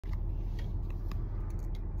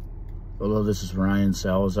Hello, this is Ryan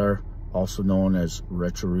Salazar, also known as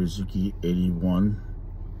RetroRyuzuki81.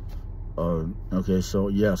 Okay, so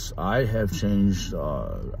yes, I have changed,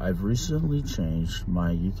 I've recently changed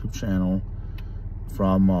my YouTube channel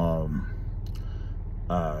from,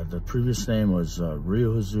 the previous name was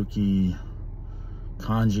Ryuzuki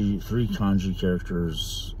kanji, 3 kanji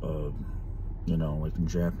characters, you know, like in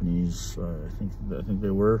Japanese, I think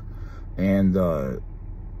they were, and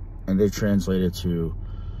they translated to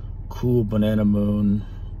Cool Banana Moon.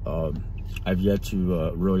 I've yet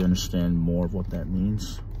to really understand more of what that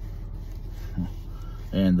means.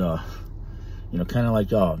 And, you know, kind of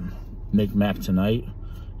like Micmac Tonight.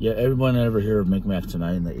 Yeah, everyone ever hear of Micmac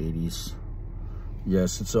Tonight in the 80s?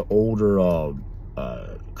 Yes, it's an older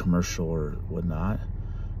commercial or whatnot.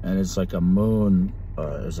 And it's like a moon,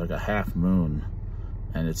 it's like a half moon.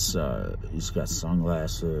 And it's, he's got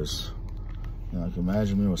sunglasses. You know, like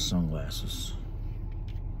imagine me with sunglasses.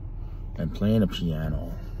 And playing a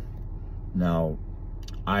piano. Now,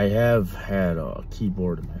 I have had a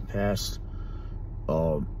keyboard in my past.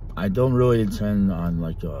 I don't really intend on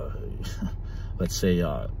like, let's say, you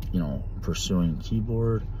know, pursuing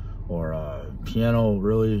keyboard or piano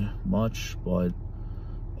really much, but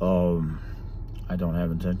I don't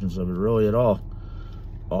have intentions of it really at all.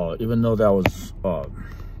 Even though that was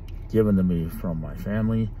given to me from my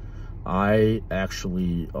family, I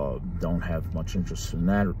actually don't have much interest in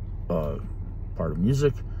that part of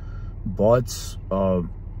music. But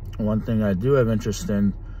one thing I do have interest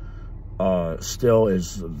in still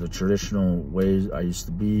is the traditional ways I used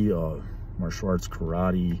to be, martial arts,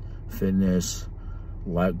 karate, fitness,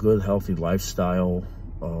 good healthy lifestyle,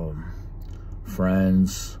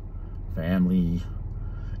 friends, family,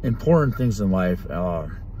 important things in life.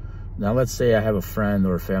 Now let's say I have a friend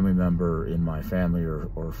or a family member in my family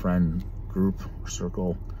or friend group or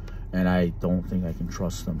circle, and I don't think I can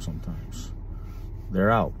trust them sometimes. They're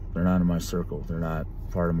out. They're not in my circle. They're not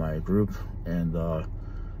part of my group. And then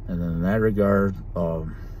in that regard,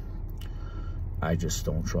 I just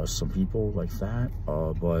don't trust some people like that.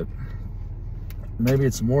 But maybe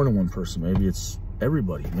it's more than one person. Maybe it's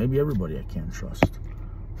everybody. Maybe everybody I can't trust.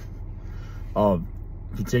 If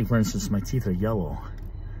you take, for instance, my teeth are yellow.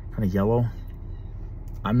 Kind of yellow.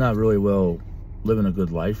 I'm not really living a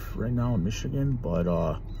good life right now in Michigan, but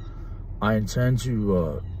I intend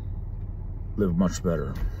to live much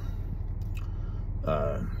better.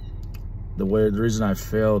 The reason I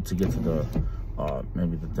failed to get to the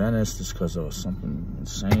maybe the dentist is because of something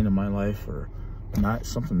insane in my life, or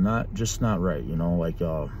just not right, you know, like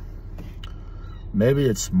maybe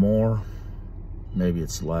it's more, maybe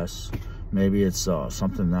it's less, maybe it's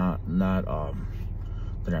something not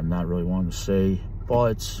that I'm not really wanting to say,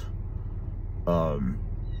 but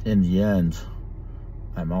in the end,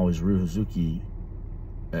 I'm always Ryuzuki,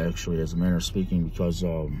 actually, as a manner of speaking, because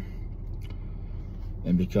and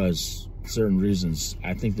because certain reasons,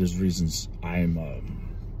 I think there's reasons I'm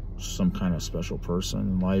some kind of special person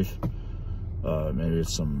in life. Maybe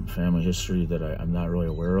it's some family history that I'm not really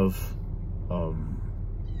aware of.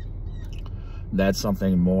 That's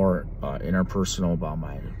something more interpersonal about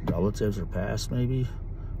my relatives or past, maybe,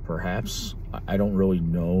 perhaps. I don't really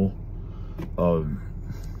know.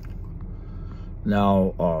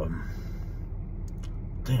 Now,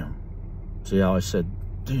 damn. See how I said,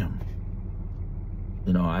 damn.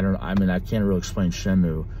 You know, I mean, I can't really explain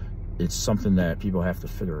Shenmue. It's something that people have to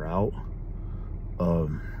figure out.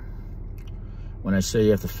 When I say you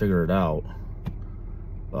have to figure it out,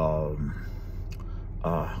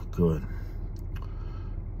 good.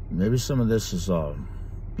 Maybe some of this is,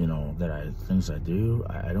 you know, things I do.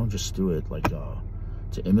 I don't just do it like,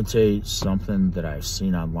 to imitate something that I've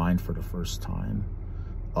seen online for the first time.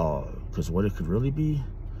 Because what it could really be,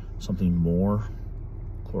 something more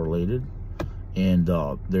correlated. And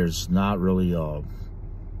there's not really, you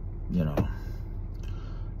know,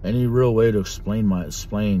 any real way to explain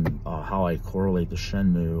how I correlate the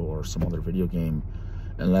Shenmue or some other video game,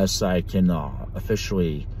 unless I can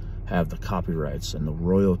officially have the copyrights and the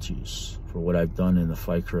royalties for what I've done in the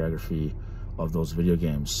fight choreography of those video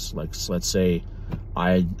games. Like, so let's say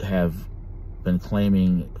I have been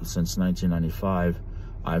claiming since 1995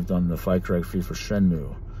 I've done the fight choreography for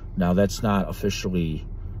Shenmue. Now that's not officially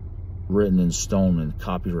written in stone in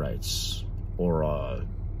copyrights, or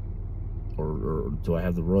do I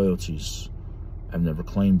have the royalties? I've never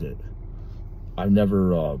claimed it. I've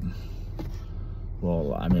never,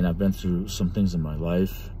 well, I mean, I've been through some things in my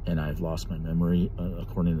life, and I've lost my memory,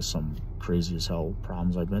 according to some crazy as hell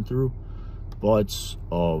problems I've been through. But,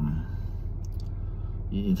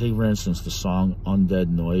 you take, for instance, the song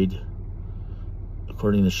Undead Noid.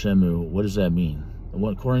 According to Shenmue, what does that mean?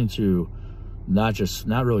 according to not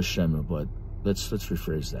really Shenmue, but let's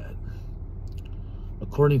rephrase that.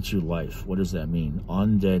 According to life, what does that mean?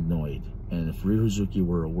 Undead Noid. And if Ryuzuki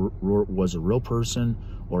was a real person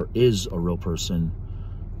or is a real person,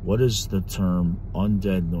 what does the term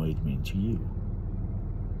undead Noid mean to you?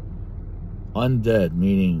 Undead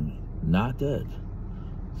meaning not dead.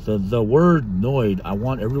 The word Noid, I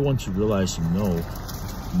want everyone to realize and know,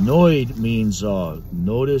 Noid means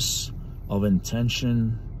notice of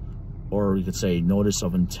intention, or you could say notice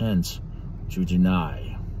of intent to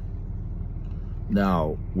deny.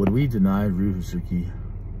 Now, would we deny Ryuzuki?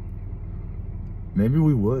 Maybe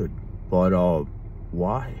we would, but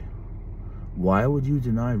why? Why would you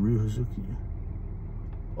deny Ryuzuki?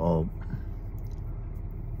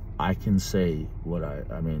 I can say what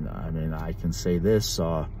I mean, I can say this,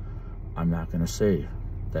 I'm not going to say.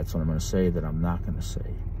 That's what I'm going to say that I'm not going to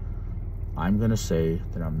say. I'm going to say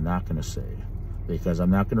that I'm not going to say. Because I'm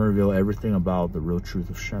not going to reveal everything about the real truth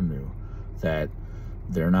of Shenmue. That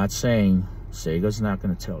they're not saying, Sega's not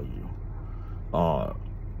going to tell you.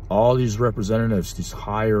 All these representatives, these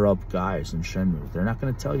higher up guys in Shenmue, they're not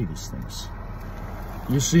going to tell you these things.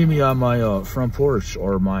 You see me on my front porch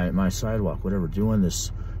or my sidewalk, whatever, doing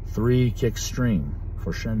this 3-kick stream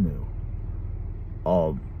for Shenmue.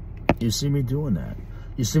 You see me doing that.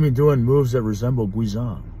 You see me doing moves that resemble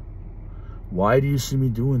Guizhang. Why do you see me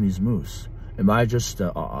doing these moves? Am I just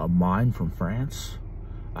a mime from France?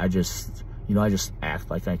 I just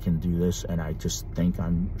act like I can do this, and I just think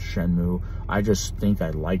I'm Shenmue. I just think I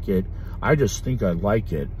like it. I just think I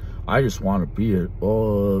like it. I just want to be it.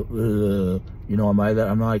 You know, am I that?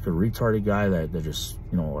 I'm not like a retarded guy that just,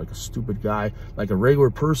 you know, like a stupid guy, like a regular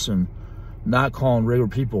person. Not calling regular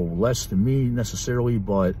people less than me necessarily,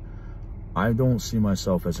 but I don't see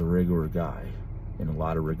myself as a regular guy in a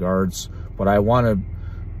lot of regards. But I want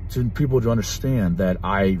people to understand that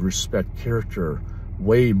I respect character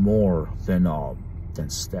way more than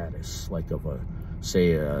status, like of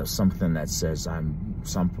something that says I'm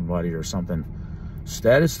somebody or something.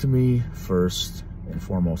 Status to me, first and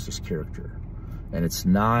foremost, is character, and it's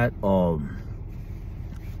not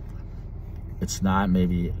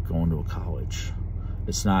maybe going to a college.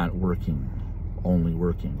 It's not only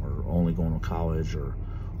working or only going to college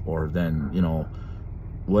or then, you know,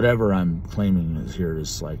 whatever I'm claiming is here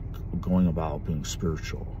is like going about being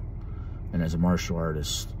spiritual. And as a martial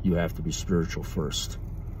artist, you have to be spiritual first.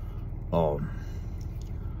 I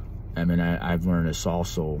mean, I've learned this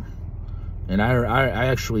also, and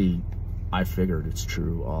I figured it's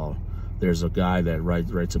true. There's a guy that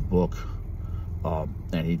writes a book,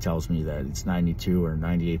 and he tells me that it's 92 or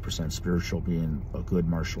 98% spiritual being a good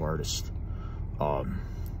martial artist.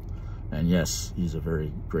 And yes, he's a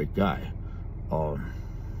very great guy.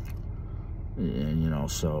 And you know,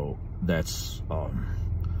 so that's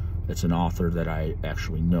it's an author that I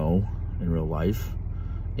actually know in real life,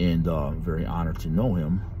 and very honored to know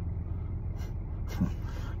him.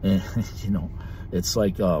 And you know, it's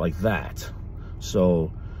like that.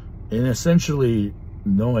 So, and essentially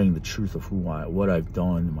knowing the truth of what I've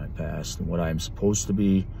done in my past and what I'm supposed to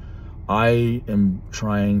be, I am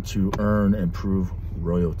trying to earn and prove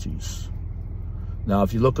royalties. Now,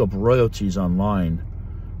 if you look up royalties online,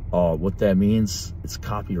 what that means, it's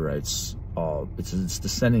copyrights. It's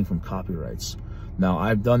descending from copyrights. Now,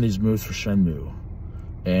 I've done these moves for Shenmue,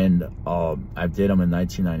 and I did them in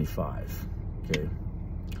 1995. Okay.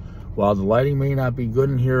 While the lighting may not be good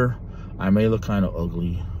in here, I may look kind of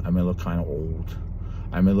ugly. I may look kind of old.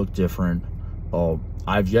 I may look different.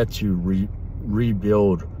 I've yet to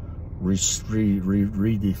rebuild,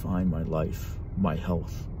 redefine my life, my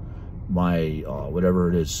health, my whatever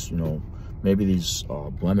it is. You know, maybe these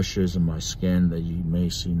blemishes in my skin that you may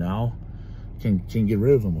see now can get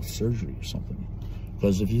rid of them with surgery or something.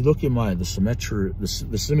 Because if you look at the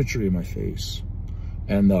symmetry of my face,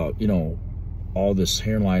 and you know, all this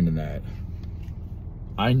hairline and that,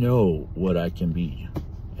 I know what I can be.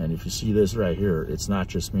 And if you see this right here, it's not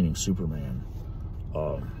just meaning Superman.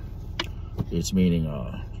 It's meaning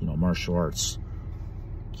you know, martial arts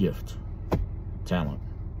gift, talent.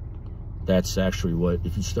 That's actually what,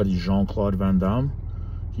 if you study Jean-Claude Van Damme,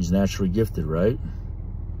 he's naturally gifted, right?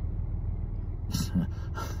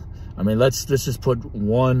 I mean, let's just put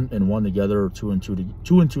 1 and 1 together, or 2 and 2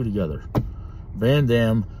 together. Van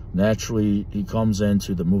Damme, naturally, he comes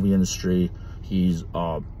into the movie industry. He's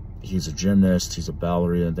a gymnast, he's a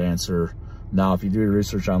ballerina dancer. Now, if you do your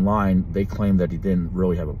research online, they claim that he didn't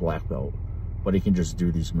really have a black belt, but he can just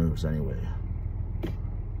do these moves anyway.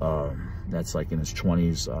 That's like in his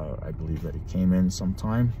 20s, I believe that he came in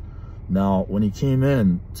sometime. Now, when he came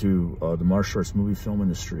in to the martial arts movie film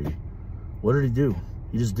industry, What did he do?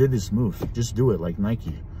 He just did this move. Just do it like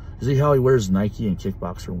Nike. See how he wears Nike in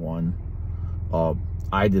Kickboxer 1?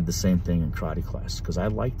 I did the same thing in karate class because I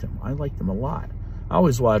liked him. I liked him a lot. I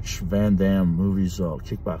always watch Van Damme movies,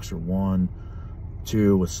 Kickboxer 1,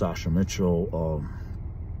 2 with Sasha Mitchell.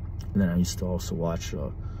 And then I used to also watch,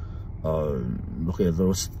 okay,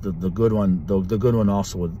 the good one. The good one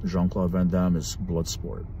also with Jean-Claude Van Damme is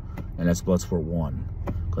Bloodsport, and that's Bloodsport 1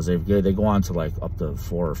 because they go on to like up to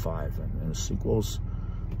 4 or 5 and the sequels.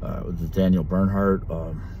 With Daniel Bernhardt,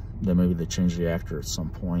 then maybe they changed the actor at some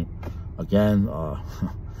point. Again,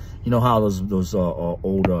 you know how those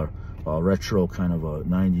old retro kind of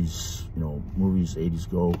 90s, you know, movies, 80s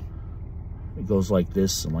go. It goes like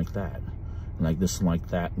this and like that, and like this and like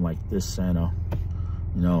that, and like this, and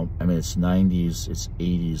you know, I mean, it's 90s, it's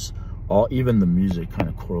 80s. Even the music kind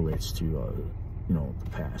of correlates to you know, the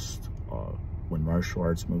past. When martial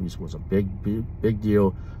arts movies was a big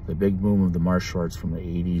deal, the big boom of the martial arts from the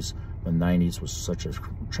 80s, the 90s was such a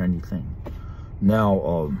trendy thing.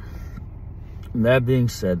 Now, that being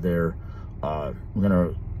said, there, I'm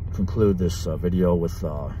gonna conclude this video with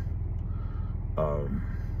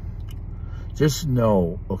just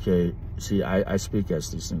know, okay, see, I speak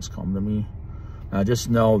as these things come to me. I just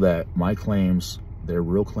know that my claims, they're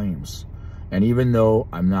real claims, and even though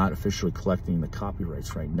I'm not officially collecting the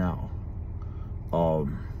copyrights right now,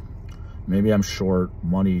 maybe I'm short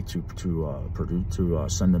money to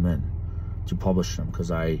send them in, to publish them,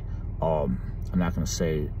 because I'm not going to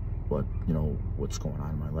say what, you know, what's going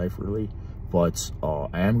on in my life really, but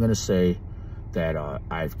I am going to say that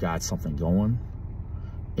I've got something going,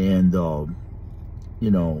 and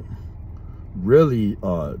you know, really,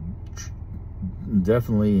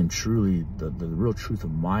 definitely and truly, the real truth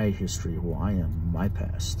of my history, who I am, my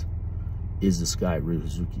past, is this guy Ryu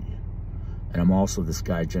Hazuki. And I'm also this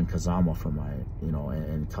guy, Jen Kazama, from my, you know,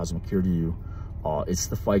 and Cosmic Kiryu. It's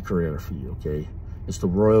the fight career for you, okay? It's the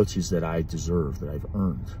royalties that I deserve, that I've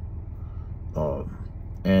earned.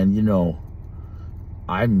 And, you know,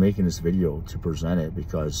 I'm making this video to present it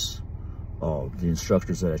because the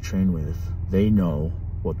instructors that I train with, they know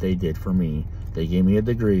what they did for me. They gave me a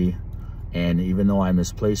degree, and even though I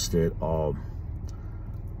misplaced it,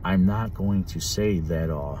 I'm not going to say that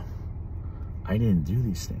I didn't do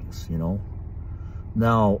these things, you know?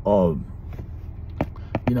 Now,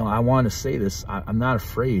 you know, I want to say this. I'm not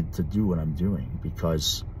afraid to do what I'm doing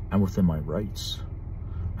because I'm within my rights.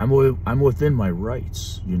 I'm within my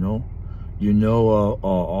rights, you know? You know,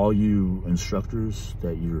 all you instructors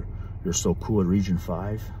that you're so cool at Region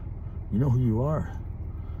 5, you know who you are.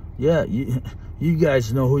 Yeah, you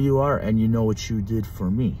guys know who you are, and you know what you did for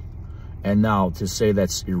me. And now to say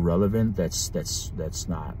that's irrelevant, that's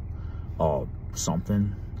not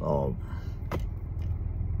something.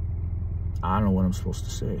 I don't know what I'm supposed to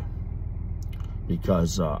say,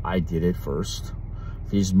 because I did it first.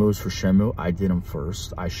 These moves for Shenmue, I did them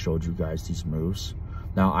first. I showed you guys these moves.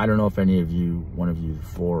 Now, I don't know if any of you, one of you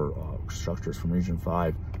 4 instructors from Region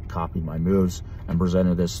 5 copied my moves and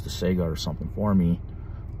presented this to Sega or something for me.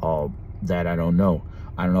 That I don't know.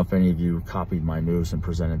 I don't know if any of you copied my moves and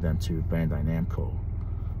presented them to Bandai Namco.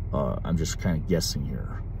 I'm just kind of guessing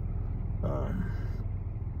here.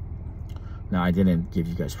 Now, I didn't give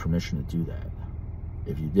you guys permission to do that,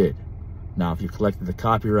 if you did. Now, if you collected the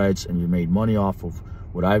copyrights and you made money off of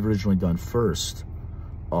what I've originally done first,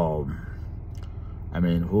 I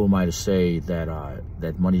mean, who am I to say that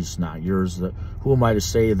that money's not yours? Who am I to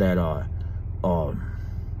say that,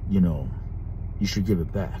 you know, you should give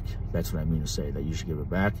it back? That's what I mean to say, that you should give it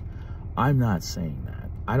back. I'm not saying that.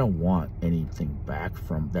 I don't want anything back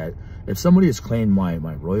from that. If somebody has claimed my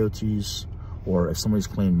royalties, or if somebody's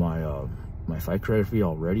claimed my my fight credit fee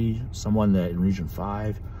already, someone that in Region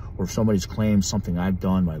 5, or if somebody's claimed something I've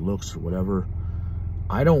done, my looks or whatever,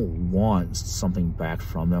 I don't want something back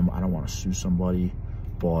from them. I don't want to sue somebody,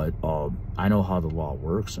 but I know how the law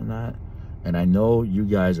works in that, and I know you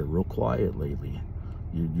guys are real quiet lately.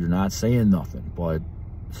 You're not saying nothing, but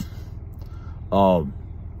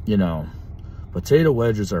you know, potato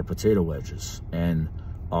wedges are potato wedges, and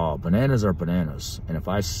bananas are bananas. And if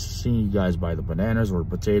I see you guys buy the bananas or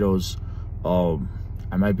potatoes,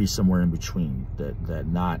 I might be somewhere in between, that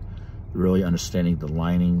not really understanding the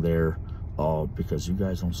lining there, because you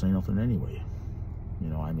guys don't say nothing anyway. You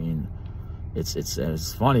know, I mean,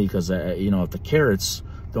 it's funny because you know, if the carrots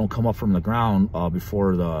don't come up from the ground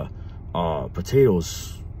before the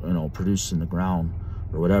potatoes, you know, produced in the ground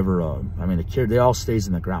or whatever, I mean, they all stays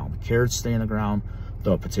in the ground. The carrots stay in the ground,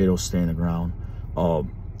 the potatoes stay in the ground,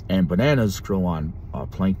 and bananas grow on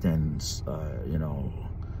planktons, you know,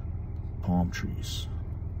 palm trees.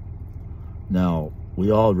 Now,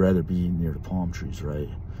 we all rather be near the palm trees, right?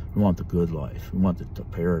 We want the good life. We want the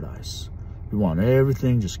paradise. We want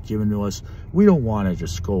everything just given to us. We don't want to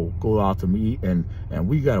just go out to eat and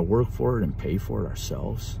we got to work for it and pay for it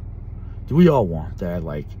ourselves. Do we all want that?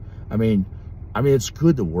 Like, I mean, it's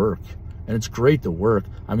good to work and it's great to work.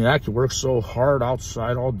 I mean, I could work so hard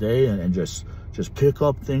outside all day and just pick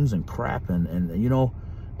up things and crap and you know,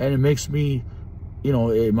 and it makes me, you know,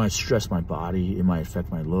 it might stress my body, it might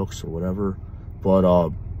affect my looks or whatever.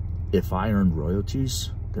 But if I earn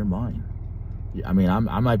royalties, they're mine. I mean,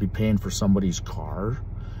 I might be paying for somebody's car.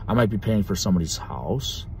 I might be paying for somebody's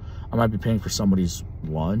house. I might be paying for somebody's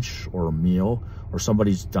lunch or a meal or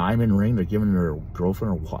somebody's diamond ring they're giving their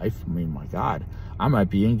girlfriend or wife. I mean, my God, I might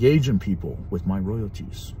be engaging people with my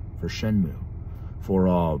royalties for Shenmue,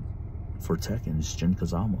 for Tekken's Jin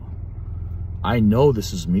Kazama. I know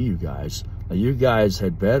this is me, you guys. Now, you guys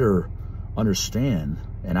had better understand,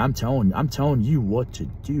 and I'm telling you what to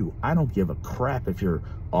do. I don't give a crap if you're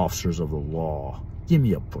officers of the law. Give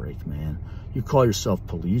me a break, man. You call yourself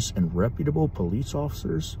police and reputable police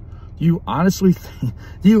officers? Do you honestly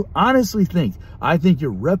think I think you're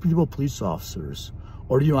reputable police officers?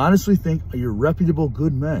 Or do you honestly think you're reputable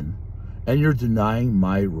good men and you're denying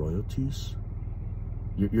my royalties?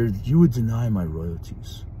 You would deny my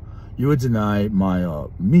royalties. You would deny my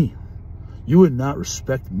me. You would not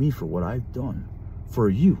respect me for what I've done for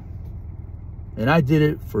you. And I did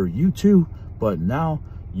it for you too, but now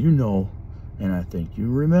you know, and I think you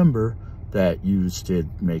remember that you just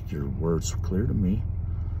did make your words clear to me.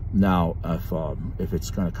 Now, if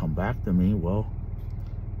it's going to come back to me, well,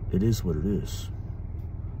 it is what it is.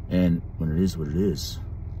 And when it is what it is,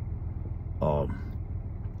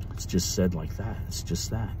 it's just said like that. It's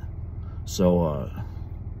just that. So,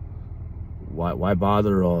 why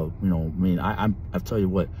bother, you know, I mean, I tell you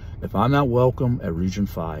what, if I'm not welcome at Region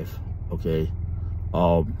 5, okay,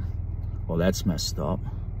 well, that's messed up.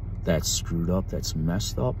 That's screwed up. That's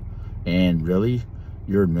messed up. And really,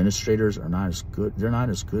 your administrators are not as good. They're not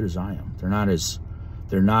as good as I am. They're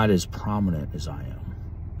not as prominent as I am.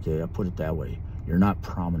 Okay, I put it that way. You're not a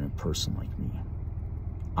prominent person like me.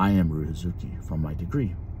 I am Ryu Hazuki from my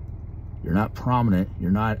degree. You're not prominent.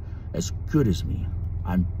 You're not as good as me.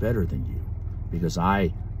 I'm better than you because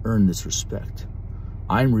I earned this respect.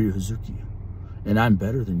 I'm Ryu Hazuki, and I'm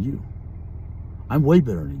better than you. I'm way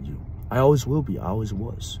better than you. I always will be. I always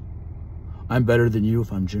was. I'm better than you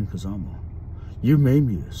if I'm Jin Kazama. You made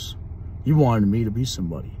me this. You wanted me to be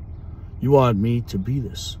somebody. You wanted me to be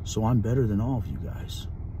this. So I'm better than all of you guys.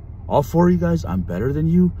 All four of you guys, I'm better than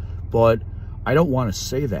you, but I don't want to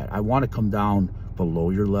say that. I want to come down below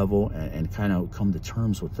your level and kind of come to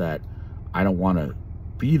terms with that. I don't want to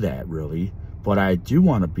be that really, but I do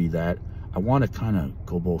want to be that. I want to kind of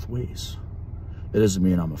go both ways. It doesn't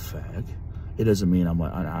mean I'm a fag. It doesn't mean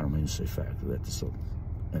I don't mean to say fag. That's,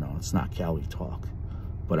 you know, it's not Cali talk,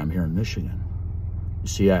 but I'm here in Michigan. You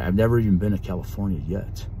see, I've never even been to California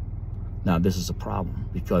yet. Now, this is a problem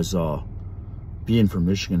because being from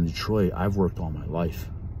Michigan and Detroit, I've worked all my life.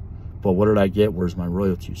 But what did I get? Where's my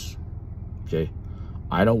royalties? Okay.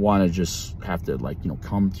 I don't want to just have to, like, you know,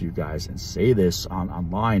 come to you guys and say this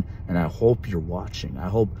online, and I hope you're watching. I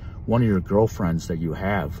hope one of your girlfriends that you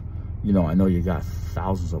have, you know, I know you got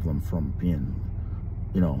thousands of them from being,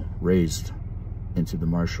 you know, raised into the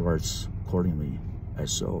martial arts accordingly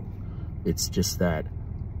as so. It's just that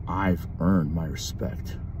I've earned my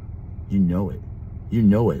respect. You know it. You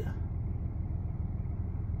know it.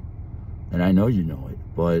 And I know you know it,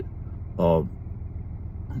 but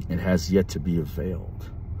it has yet to be availed.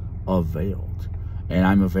 And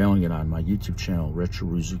I'm availing it on my YouTube channel, Retro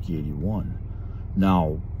Ruzuki 81.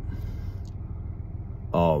 Now,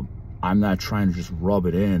 I'm not trying to just rub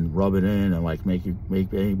it in and like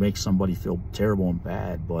make somebody feel terrible and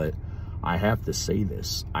bad, but I have to say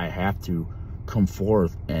this. I have to come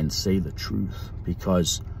forth and say the truth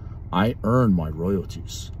because I earned my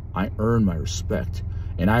royalties. I earned my respect,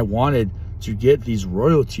 and I wanted to get these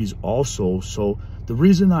royalties also. So the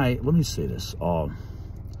reason let me say this,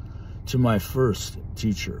 to my first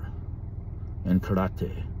teacher in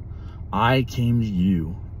karate, I came to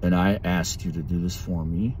you and I asked you to do this for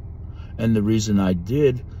me. And the reason I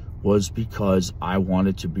did was because I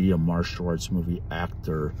wanted to be a martial arts movie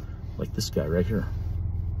actor like this guy right here.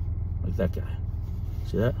 Like that guy.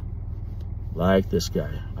 See that? Like this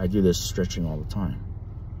guy. I do this stretching all the time.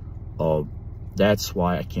 That's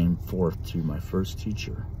why I came forth to my first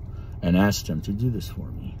teacher and asked him to do this for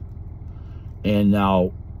me. And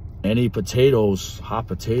now, any potatoes, hot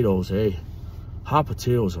potatoes, hey, hot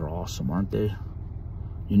potatoes are awesome, aren't they?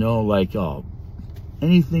 You know, like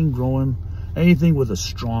anything growing, anything with a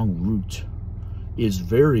strong root is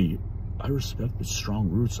I respect the strong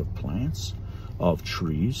roots of plants, of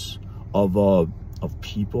trees, of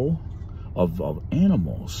people, of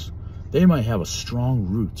animals. They might have a strong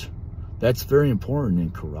root. That's very important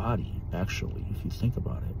in karate, actually, if you think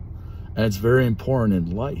about it. And it's very important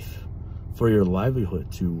in life for your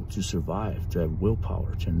livelihood to survive, to have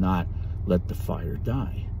willpower, to not let the fire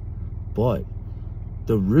die. But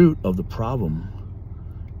the root of the problem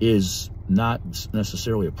is not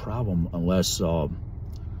necessarily a problem unless, you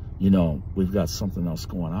know, we've got something else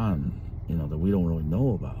going on, you know, that we don't really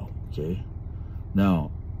know about, okay?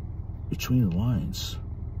 Now, between the lines,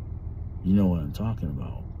 you know what I'm talking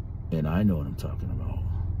about, and I know what I'm talking about.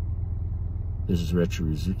 This is Retro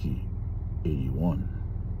Rizuki 81.